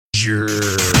danger.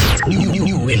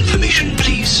 New information,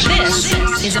 please. This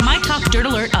is a myTalk Dirt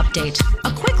Alert update.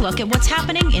 A quick look at what's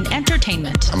happening in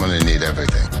entertainment. I'm going to need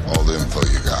everything, all the info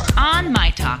you got. On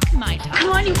myTalk. Come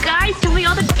on, you guys, tell me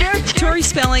all the dirt. Tori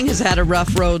Spelling has had a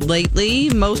rough road lately.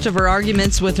 Most of her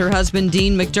arguments with her husband,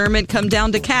 Dean McDermott, come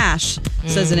down to cash,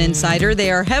 says an insider.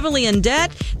 They are heavily in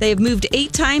debt. They have moved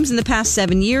 8 times in the past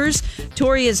 7 years.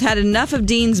 Tori has had enough of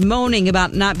Dean's moaning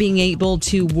about not being able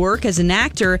to work as an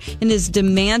actor and is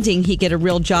demanding he get a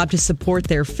real job to support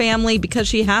their family because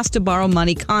she has to borrow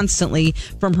money constantly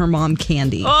from her mom,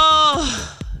 Candy.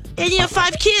 Oh, and you have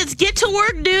 5 kids. Get to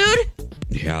work, dude.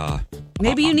 Yeah.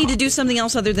 Maybe you need to do something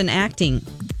else other than acting.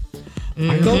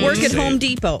 Go work at Home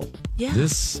Depot. Yeah.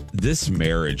 This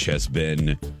marriage has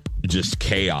been just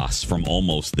chaos from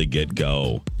almost the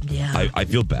get-go. Yeah. I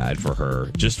feel bad for her.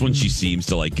 Just when she seems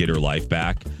to like get her life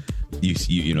back,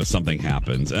 you know something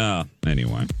happens.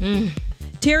 Anyway.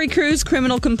 Terry Crews'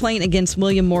 criminal complaint against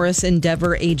William Morris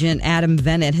Endeavor agent Adam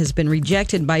Bennett has been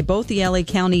rejected by both the LA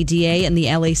County DA and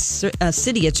the LA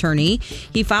City Attorney.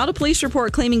 He filed a police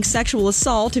report claiming sexual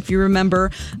assault. If you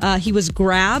remember, he was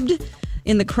grabbed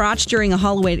in the crotch during a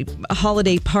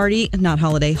Hollywood party,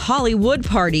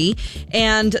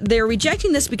 and they're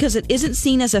rejecting this because it isn't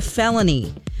seen as a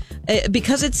felony.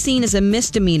 Because it's seen as a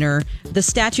misdemeanor, the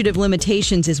statute of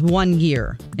limitations is 1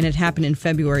 year, and it happened in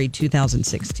February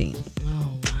 2016.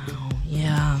 Oh, wow.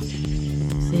 Yeah.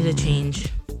 Need a change.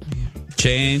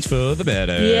 Change for the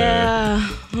better. Yeah.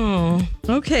 Oh.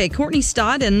 Okay, Courtney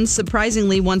Stodden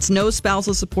surprisingly wants no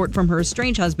spousal support from her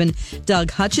estranged husband, Doug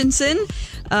Hutchinson.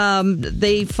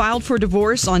 They filed for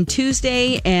divorce on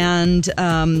Tuesday, and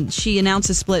she announced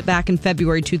a split back in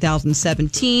February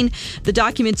 2017. The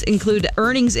documents include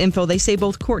earnings info. They say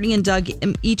both Courtney and Doug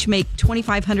each make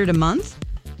 $2,500 a month,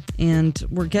 and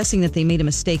we're guessing that they made a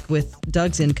mistake with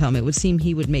Doug's income. It would seem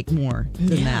he would make more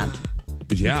than that.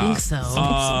 Yeah. I think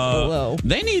so.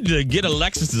 They need to get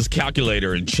Alexis's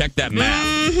calculator and check that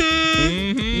math.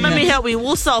 Let me help you.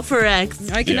 We'll solve for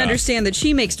X. I can understand that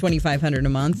she makes $2,500 a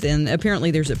month, and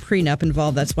apparently there's a prenup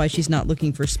involved. That's why she's not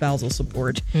looking for spousal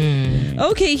support.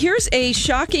 Okay, here's a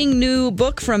shocking new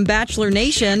book from Bachelor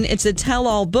Nation. It's a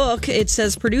tell-all book. It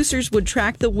says producers would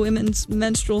track the women's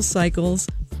menstrual cycles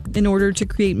in order to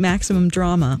create maximum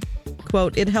drama.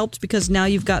 Quote, it helps because now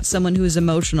you've got someone who is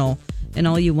emotional, and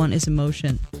all you want is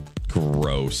emotion.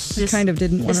 Gross. I kind of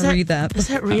didn't want to read that. Is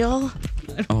that real?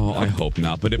 Oh, I hope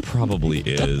not, but it probably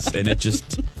is. And it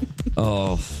just,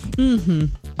 I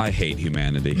hate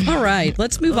humanity. All right,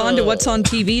 let's move on to what's on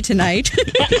TV tonight.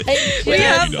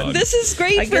 This is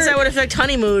great. I guess I would affect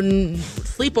honeymoon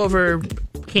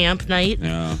sleepover camp night.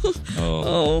 Yeah.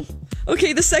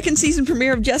 Okay, the second season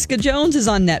premiere of Jessica Jones is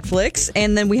on Netflix,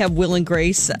 and then we have Will and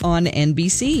Grace on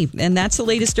NBC. And that's the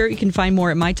latest dirt. You can find more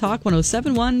at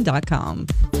mytalk1071.com.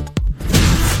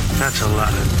 That's a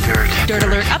lot of dirt. Dirt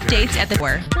Alert updates at the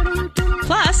door.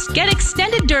 Plus, get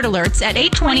extended Dirt Alerts at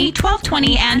 8:20,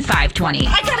 12:20, and 5:20.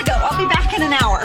 I gotta go. I'll be back in an hour.